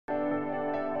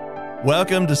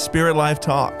Welcome to Spirit Life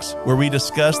Talks, where we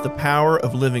discuss the power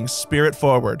of living spirit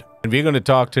forward. And we're going to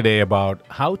talk today about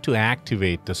how to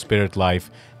activate the spirit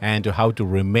life and to how to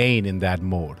remain in that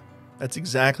mode. That's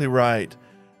exactly right.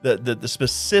 The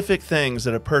specific things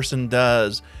that a person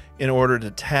does in order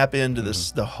to tap into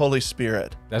the Holy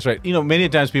Spirit. That's right. You know, many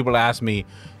times people ask me,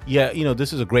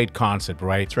 this is a great concept,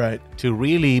 right? That's right. To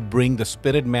really bring the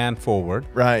spirit man forward.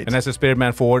 Right. And as the spirit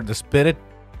man forward, the spirit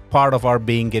part of our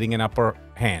being getting an upper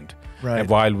hand. Right. And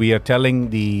while we are telling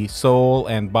the soul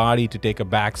and body to take a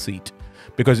back seat.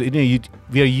 Because we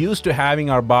are used to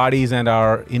having our bodies and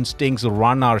our instincts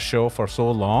run our show for so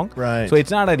long. Right. So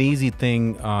it's not an easy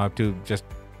thing to just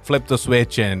flip the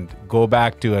switch and go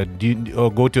back to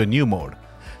go to a new mode.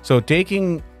 So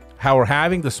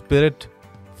having the spirit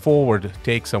forward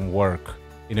takes some work.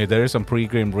 There is some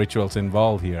pre-game rituals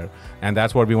involved here, and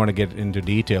that's what we want to get into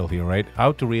detail here, right?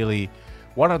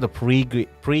 What are the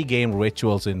pre-game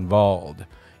rituals involved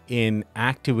in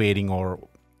activating or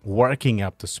working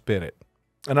up the spirit?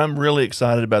 And I'm really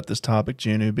excited about this topic,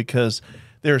 Junu, because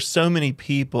there are so many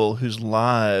people whose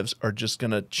lives are just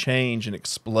going to change and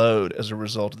explode as a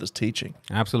result of this teaching.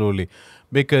 Absolutely.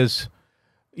 Because,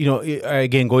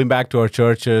 again, going back to our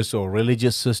churches or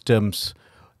religious systems,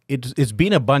 it's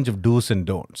been a bunch of do's and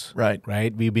don'ts. Right.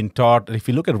 Right? We've been taught, if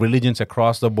you look at religions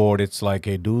across the board, it's like,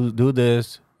 hey, do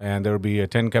this, and there'll be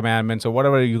 10 commandments or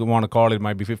whatever you want to call it. It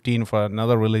might be 15 for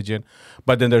another religion.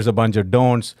 But then there's a bunch of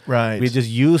don'ts. Right. We're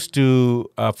just used to,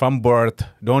 from birth,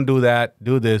 don't do that,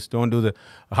 do this, don't do that.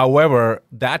 However,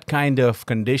 that kind of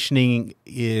conditioning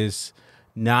is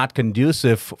not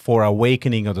conducive for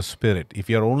awakening of the spirit. If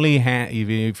you're only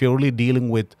dealing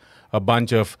with a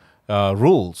bunch of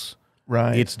rules,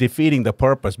 right, it's defeating the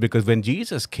purpose. Because when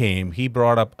Jesus came, he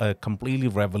brought up a completely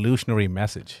revolutionary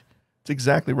message. That's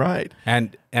exactly right.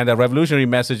 And a revolutionary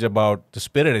message about the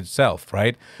spirit itself,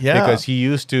 right? Yeah. Because he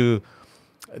used to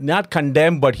not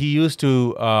condemn, but he used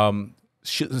to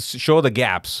show the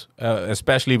gaps,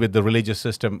 especially with the religious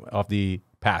system of the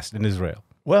past in Israel.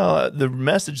 Well, the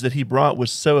message that he brought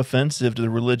was so offensive to the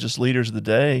religious leaders of the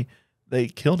day, they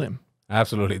killed him.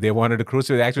 Absolutely. They wanted to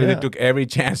crucify him. Actually, They took every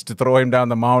chance to throw him down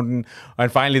the mountain,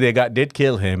 and finally they did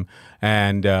kill him.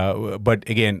 And but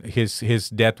again,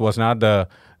 his death was not the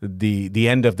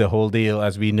end of the whole deal,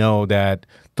 as we know that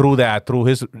through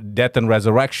his death and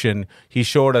resurrection, he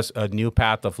showed us a new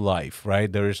path of life,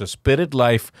 right? There is a spirit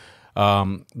life,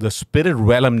 the spirit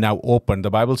realm now open.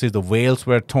 The Bible says the veils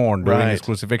were torn during his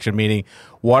crucifixion, meaning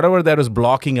whatever that was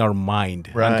blocking our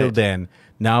mind until then,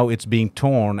 now it's being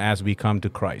torn as we come to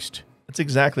Christ. That's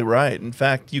exactly right. In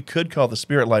fact, you could call the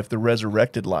spirit life the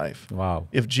resurrected life. Wow.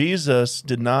 If Jesus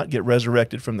did not get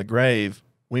resurrected from the grave,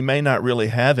 we may not really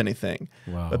have anything.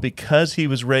 Wow. But because he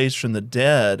was raised from the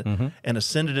dead and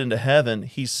ascended into heaven,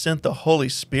 he sent the Holy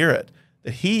Spirit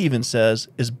that he even says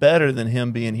is better than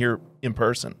him being here in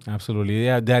person. Absolutely.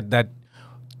 Yeah, that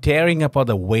tearing apart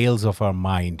the veils of our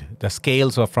mind, the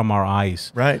scales from our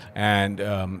eyes. Right. And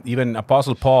even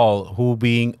Apostle Paul, who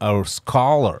being a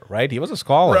scholar, right? He was a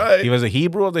scholar. Right. He was a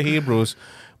Hebrew of the Hebrews.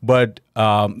 But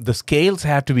the scales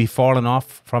have to be fallen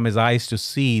off from his eyes to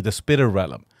see the spirit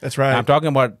realm. That's right. And I'm talking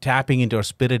about tapping into our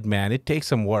spirit, man. It takes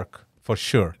some work, for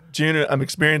sure. June, I'm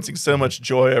experiencing so much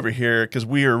joy over here because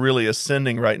we are really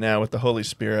ascending right now with the Holy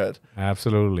Spirit.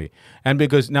 Absolutely. And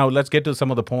because now let's get to some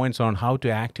of the points on how to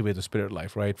activate the spirit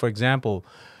life, right? For example,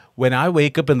 when I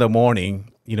wake up in the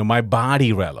morning, my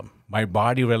body realm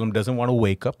doesn't want to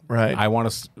wake up. Right. I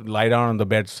want to lie down on the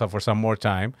bed for some more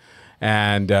time.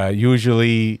 And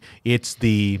usually it's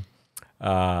the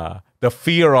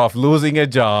fear of losing a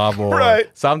job or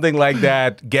something like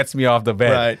that gets me off the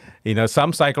bed. Right.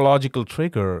 Some psychological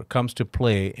trigger comes to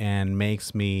play and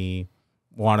makes me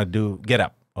want to get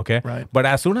up, okay? Right. But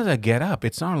as soon as I get up,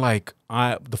 it's not like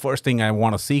the first thing I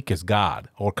want to seek is God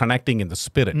or connecting in the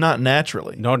spirit. Not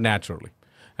naturally. Not naturally.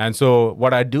 And so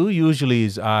what I do usually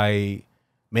is I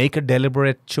make a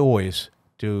deliberate choice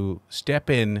to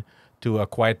step in to a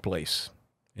quiet place.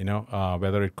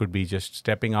 Whether it could be just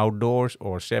stepping outdoors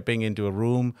or stepping into a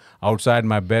room outside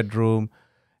my bedroom.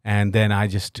 And then I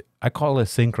call it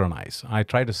synchronize. I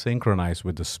try to synchronize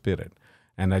with the spirit.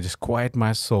 And I just quiet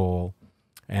my soul.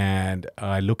 And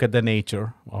I look at the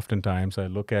nature. Oftentimes I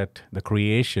look at the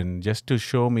creation just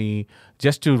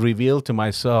to reveal to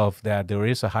myself that there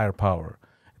is a higher power.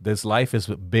 This life is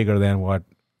bigger than what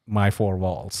my four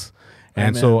walls.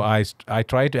 And so I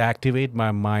try to activate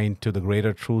my mind to the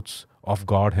greater truths of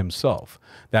God himself.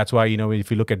 That's why,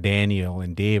 if you look at Daniel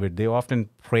and David, they often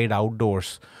prayed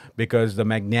outdoors because the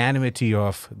magnanimity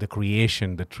of the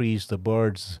creation, the trees, the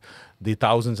birds, the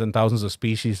thousands and thousands of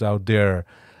species out there,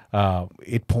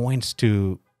 it points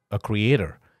to a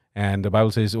creator. And the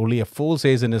Bible says only a fool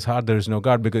says in his heart there is no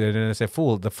God. Because when I say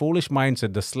fool, the foolish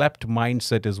mindset, the slept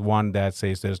mindset is one that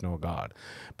says there's no God.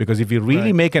 Because if you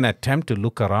really Right. make an attempt to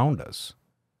look around us,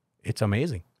 it's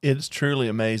amazing. It's truly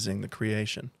amazing, the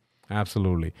creation.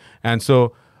 Absolutely. And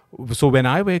so when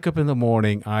I wake up in the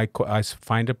morning, I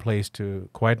find a place to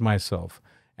quiet myself.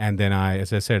 And then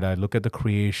as I said, I look at the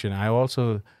creation. I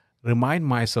also remind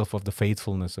myself of the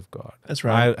faithfulness of God. That's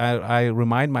right. I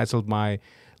remind myself my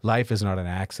life is not an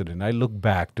accident. I look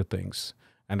back to things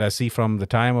and I see from the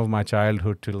time of my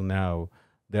childhood till now,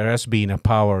 there has been a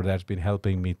power that's been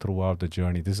helping me throughout the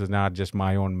journey. This is not just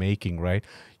my own making, right?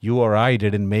 You or I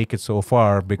didn't make it so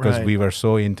far because Right. we were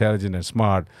so intelligent and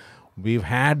smart. We've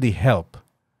had the help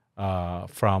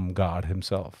from God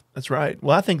himself. That's right.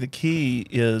 Well, I think the key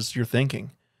is your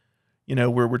thinking. You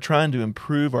know, we're trying to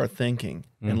improve our thinking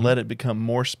and let it become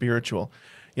more spiritual.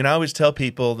 You know, I always tell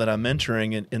people that I'm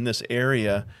mentoring in this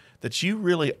area that you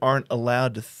really aren't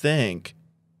allowed to think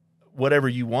whatever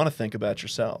you want to think about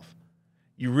yourself.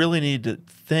 You really need to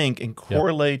think and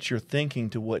correlate your thinking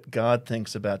to what God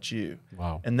thinks about you.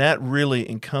 Wow. And that really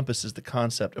encompasses the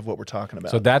concept of what we're talking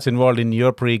about. So that's involved in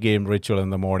your pregame ritual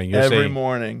in the morning. You're Every saying,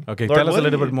 morning. Okay, Lord, tell us what a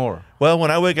little do bit more. Well, when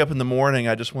I wake up in the morning,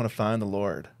 I just want to find the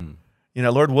Lord. You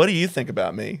know, Lord, what do you think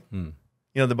about me? You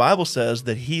know, the Bible says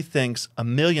that he thinks a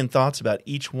million thoughts about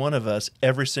each one of us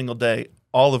every single day,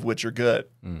 all of which are good.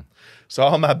 So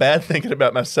all my bad thinking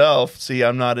about myself, see,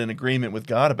 I'm not in agreement with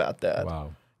God about that.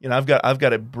 Wow. You know, I've got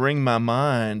to bring my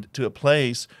mind to a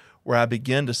place where I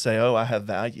begin to say, oh, I have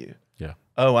value. Yeah.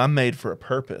 Oh, I'm made for a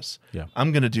purpose. Yeah.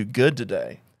 I'm going to do good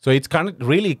today. So it's kind of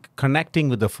really connecting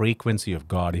with the frequency of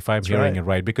God, if I'm hearing right. it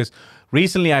right. Because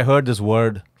recently I heard this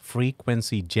word,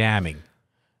 frequency jamming.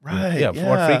 Right. Yeah,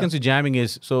 what frequency jamming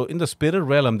is, so in the spirit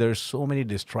realm, there's so many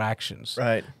distractions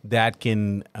Right. that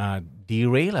can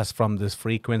derail us from this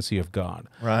frequency of God.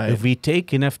 Right. If we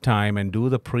take enough time and do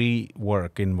the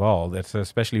pre-work involved, that's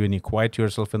especially when you quiet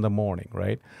yourself in the morning,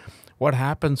 right? What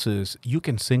happens is you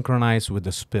can synchronize with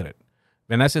the spirit.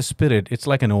 When I say spirit, it's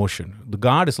like an ocean. The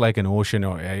God is like an ocean.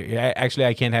 Or actually,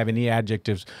 I can't have any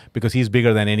adjectives because he's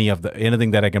bigger than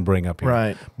anything that I can bring up here.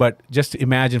 Right. But just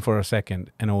imagine for a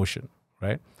second an ocean,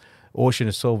 right? Ocean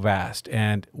is so vast,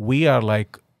 and we are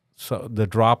like the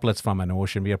droplets from an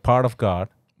ocean. We are part of God.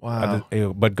 Wow.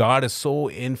 But God is so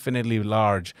infinitely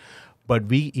large. But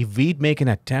if we make an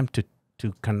attempt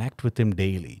to connect with him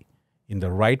daily in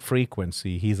the right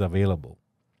frequency, he's available.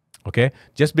 Okay?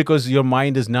 Just because your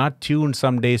mind is not tuned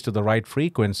some days to the right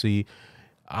frequency,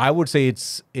 I would say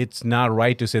it's not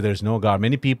right to say there's no God.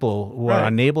 Many people who are Right.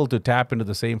 unable to tap into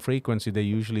the same frequency, they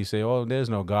usually say, oh, there's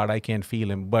no God, I can't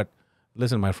feel him. But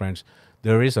listen, my friends,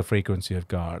 there is a frequency of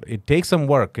God. It takes some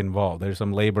work involved. There's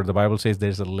some labor. The Bible says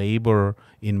there's a labor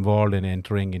involved in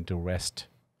entering into rest.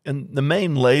 And the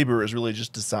main labor is really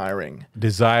just desiring,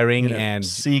 Desiring you know, and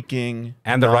seeking,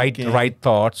 the knocking. right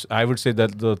thoughts. I would say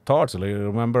that the thoughts, like,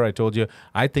 remember I told you,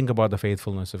 I think about the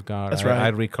faithfulness of God. That's right. I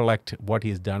recollect what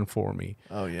he's done for me.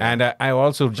 Oh, yeah. And I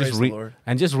also Praise just the Lord.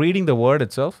 and just reading the word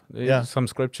itself, Yeah. some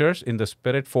scriptures in the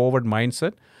spirit forward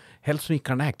mindset helps me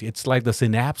connect. It's like the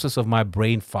synapses of my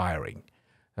brain firing.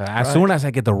 As Right. soon as I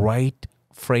get the right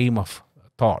frame of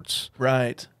thoughts,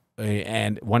 Right.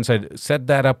 and once I set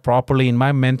that up properly in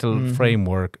my mental Mm-hmm.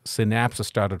 framework, synapses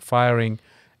started firing,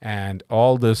 and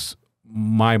all this,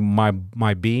 my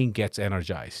being gets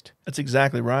energized. That's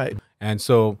exactly right. And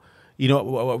so,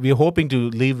 we're hoping to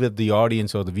leave with the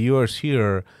audience or the viewers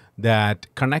here that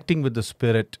connecting with the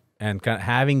spirit and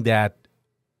having that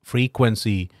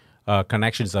frequency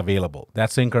connection is available. That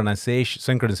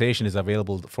synchronization is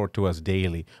available to us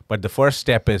daily. But the first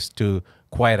step is to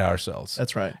quiet ourselves.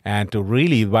 That's right. And to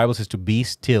really, the Bible says to be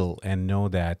still and know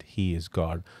that he is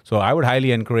God. So I would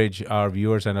highly encourage our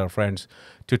viewers and our friends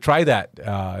to try that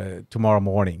tomorrow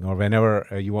morning or whenever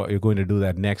you're going to do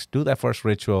that next. Do that first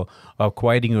ritual of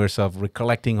quieting yourself,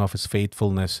 recollecting of his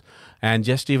faithfulness, and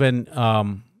just even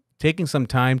taking some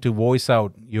time to voice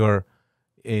out your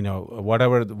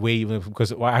whatever way,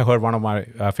 because I heard one of my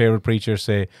favorite preachers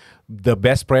say, the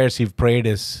best prayers he've prayed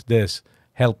is this: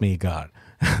 help me, God.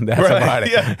 That's Right, about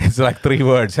it. yeah. It's like 3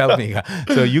 words, help me, God.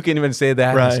 So you can even say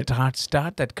that, Right. and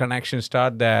start that connection,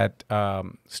 start that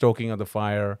stoking of the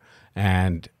fire,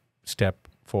 and step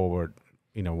forward,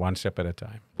 one step at a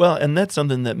time. Well, and that's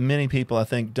something that many people, I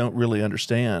think, don't really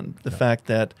understand. The fact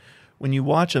that when you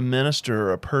watch a minister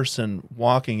or a person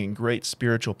walking in great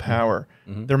spiritual power,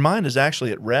 their mind is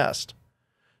actually at rest.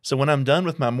 So when I'm done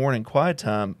with my morning quiet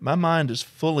time, my mind is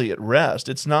fully at rest.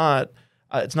 It's not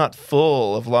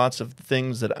full of lots of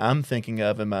things that I'm thinking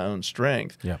of in my own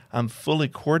strength. Yeah. I'm fully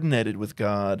coordinated with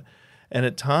God, And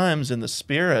at times in the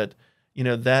Spirit,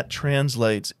 that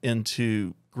translates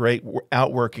into great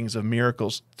outworkings of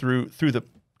miracles through the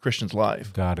Christian's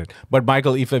life. Got it. But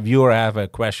Michael, if a viewer have a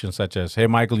question such as, hey,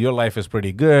 Michael, your life is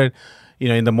pretty good.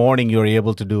 In the morning you're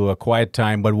able to do a quiet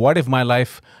time. But what if my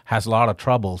life has a lot of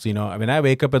troubles? When I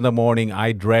wake up in the morning,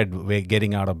 I dread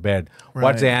getting out of bed. Right.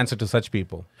 What's the answer to such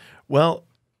people? Well,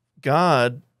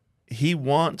 God, He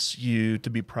wants you to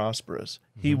be prosperous.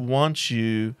 He wants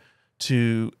you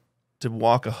to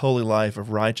walk a holy life of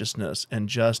righteousness and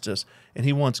justice, and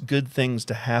He wants good things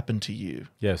to happen to you.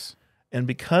 Yes. And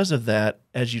because of that,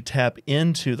 as you tap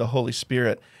into the Holy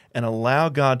Spirit and allow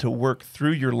God to work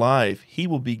through your life, He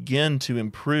will begin to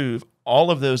improve all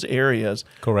of those areas.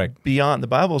 Correct. Beyond, the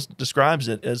Bible describes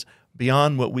it as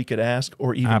beyond what we could ask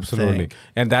or even Absolutely. think.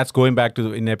 And that's going back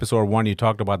to in episode 1, you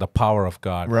talked about the power of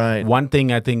God. Right. One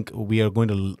thing I think we are going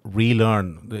to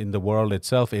relearn in the world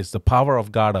itself is the power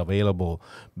of God available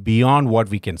beyond what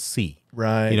we can see.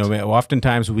 Right.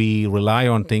 Oftentimes we rely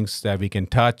on things that we can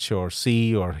touch or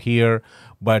see or hear,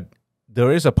 but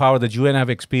there is a power that you and I have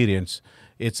experienced.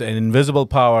 It's an invisible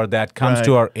power that comes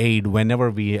to our aid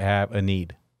whenever we have a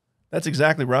need. That's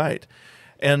exactly right.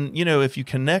 And, if you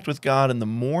connect with God in the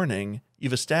morning,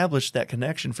 you've established that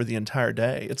connection for the entire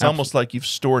day. It's almost like you've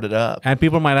stored it up. And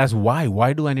people might ask, why?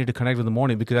 Why do I need to connect in the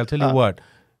morning? Because I'll tell you what,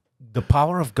 the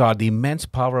power of God, the immense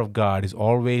power of God is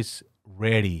always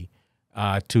ready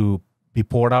to be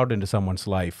poured out into someone's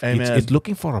life. Amen. It's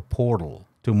looking for a portal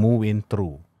to move in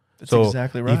through. That's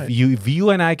exactly right. If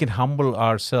you and I can humble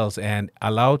ourselves and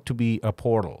allow it to be a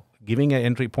portal, giving an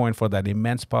entry point for that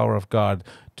immense power of God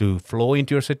to flow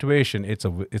into your situation, it's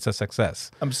a success.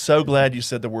 I'm so glad you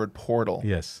said the word portal.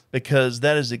 Yes. Because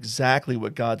that is exactly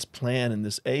what God's plan in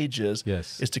this age is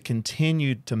to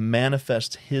continue to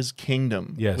manifest His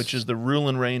kingdom, which is the rule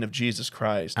and reign of Jesus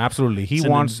Christ. Absolutely. It's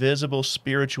an invisible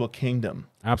spiritual kingdom.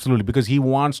 Absolutely, because He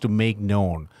wants to make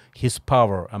known His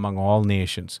power among all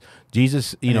nations.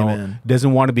 Jesus,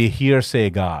 doesn't want to be a hearsay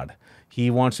God. He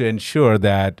wants to ensure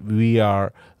that we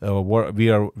are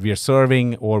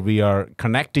serving or we are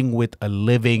connecting with a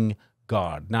living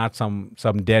God, not some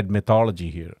dead mythology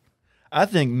here. I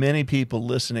think many people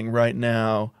listening right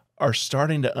now are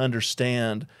starting to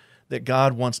understand that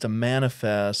God wants to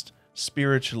manifest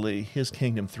spiritually His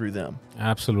kingdom through them.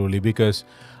 Absolutely, because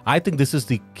I think this is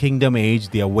the kingdom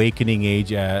age, the awakening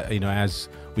age. As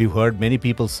we've heard many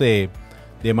people say,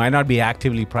 they might not be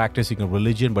actively practicing a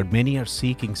religion, but many are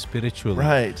seeking spiritually.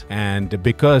 Right. And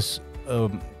because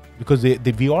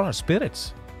we all are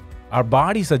spirits. Our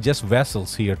bodies are just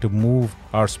vessels here to move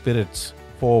our spirits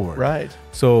forward. Right.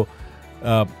 So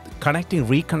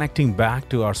reconnecting back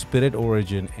to our spirit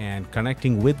origin and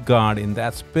connecting with God in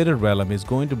that spirit realm is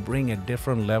going to bring a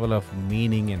different level of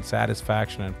meaning and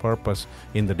satisfaction and purpose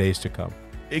in the days to come.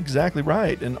 Exactly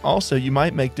right. And also you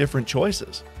might make different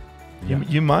choices. Yeah.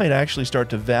 You might actually start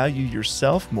to value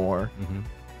yourself more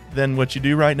than what you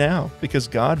do right now, because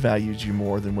God values you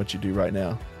more than what you do right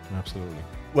now. Absolutely.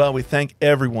 Well, we thank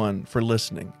everyone for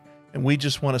listening. And we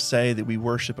just want to say that we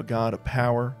worship a God of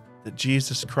power, that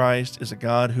Jesus Christ is a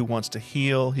God who wants to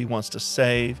heal, He wants to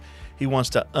save, He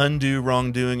wants to undo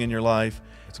wrongdoing in your life.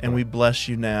 And we bless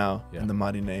you now in the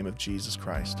mighty name of Jesus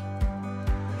Christ.